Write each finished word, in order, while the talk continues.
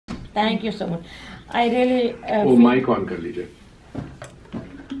Thank you so much. I really mic on kar lijiye.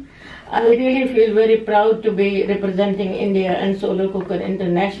 I really feel very proud to be representing India and Solar Cooker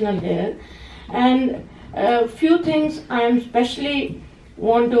International here. And a few things I especially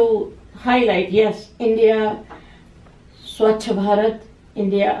want to highlight. Yes, India Swachh Bharat,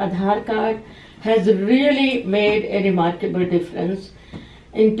 India Aadhaar card has really made a remarkable difference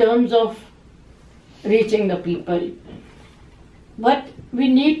in terms of reaching the people. But we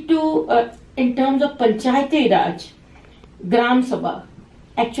need to, in terms of Panchayati Raj, Gram Sabha,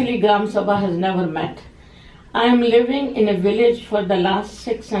 actually Gram Sabha has never met. I am living in a village for the last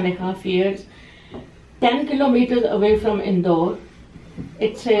 6.5 years, 10 kilometers away from Indore.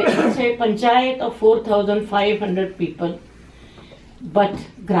 It's a panchayat of 4,500 people, but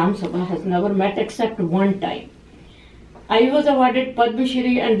Gram Sabha has never met except one time. I was awarded Padma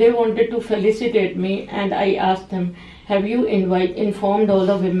Shri and they wanted to felicitate me, and I asked them, have you informed all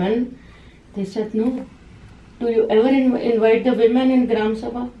the women? They said, no. Do you ever invite the women in Gram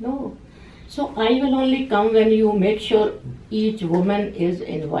Sabha? No. So I will only come when you make sure each woman is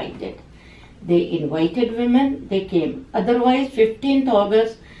invited. They invited women, they came. Otherwise, 15th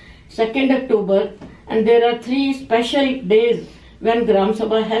August, 2nd October, and there are 3 special days when Gram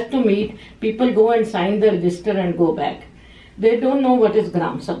Sabha has to meet. People go and sign the register and go back. They don't know what is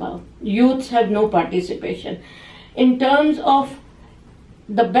Gram Sabha. Youths have no participation. In terms of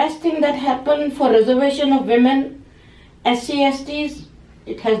the best thing that happened for reservation of women, SC/STs,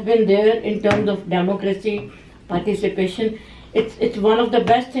 it has been there in terms of democracy, participation. It's one of the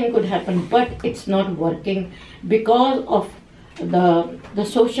best thing could happen, but it's not working because of the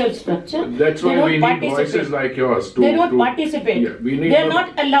social structure. That's why we need voices like yours. They don't participate. Yeah, they're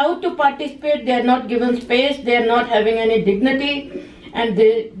not allowed to participate. They're not given space. They're not having any dignity, and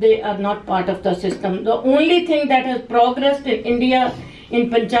they are not part of the system. The only thing that has progressed in India in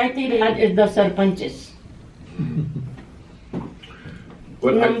Panchayati Raj is the sarpanches.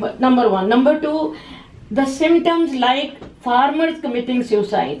 Well, number one. Number two, the symptoms like farmers committing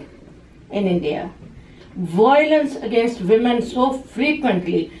suicide in India, violence against women so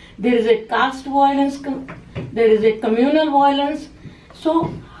frequently. There is a caste violence, there is a communal violence.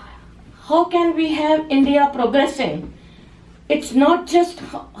 So how can we have India progressing? It's not just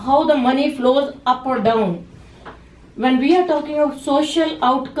how the money flows up or down. When we are talking of social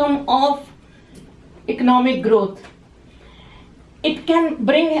outcome of economic growth, it can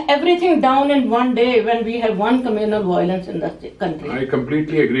bring everything down in one day when we have one communal violence in the country. I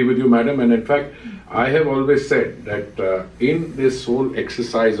completely agree with you, madam. And in fact, I have always said that in this whole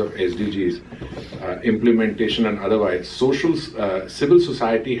exercise of SDGs, implementation and otherwise, civil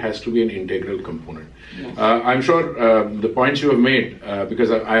society has to be an integral component. Yes. I'm sure the points you have made,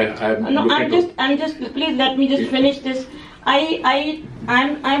 because I'm just, please let me just finish this.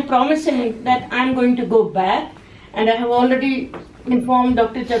 I'm promising that I'm going to go back, and I have already informed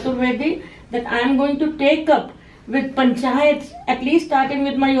Dr. Chaturvedi that I am going to take up with panchayats, at least starting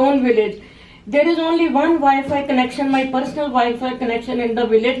with my own village. There is only one Wi-Fi connection, my personal Wi-Fi connection in the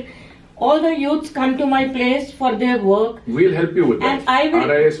village. All the youths come to my place for their work. We'll help you with that. And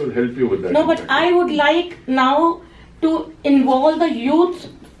RIS will help you with that. No, but I would like now to involve the youths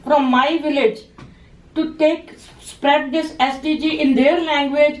from my village to spread this SDG in their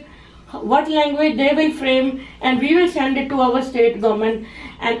language, what language they will frame, and we will send it to our state government.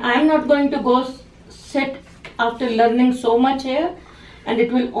 And I'm not going to go sit after learning so much here, and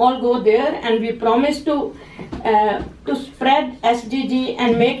it will all go there, and we promise to spread SDG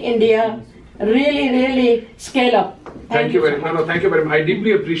and make India really scale up. Thank you very much. No, thank you very much. I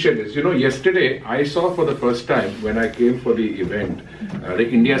deeply appreciate this. You know, yesterday I saw for the first time when I came for the event, the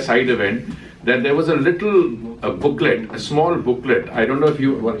India Side event, that there was a little booklet, a small booklet. I don't know if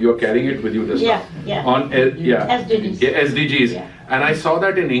you're carrying it with you this time. Yeah. On SDGs. Yeah, SDGs. Yeah. And I saw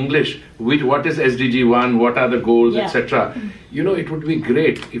that in English, what is SDG 1, what are the goals, etc. You know, it would be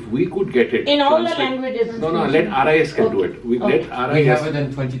great if we could get it. In all the languages. No, let RIS can do it. We have it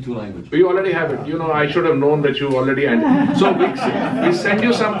in 22 languages. We already have it. You know, I should have known that you already. So we send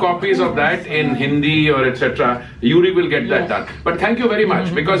you some copies of that in Hindi or etc. Yuri will get that done. But thank you very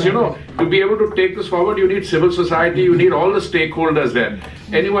much, because you know, to be able to take this forward, you need civil society, you need all the stakeholders there.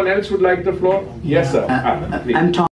 Anyone else would like the floor? Yes, sir. Please.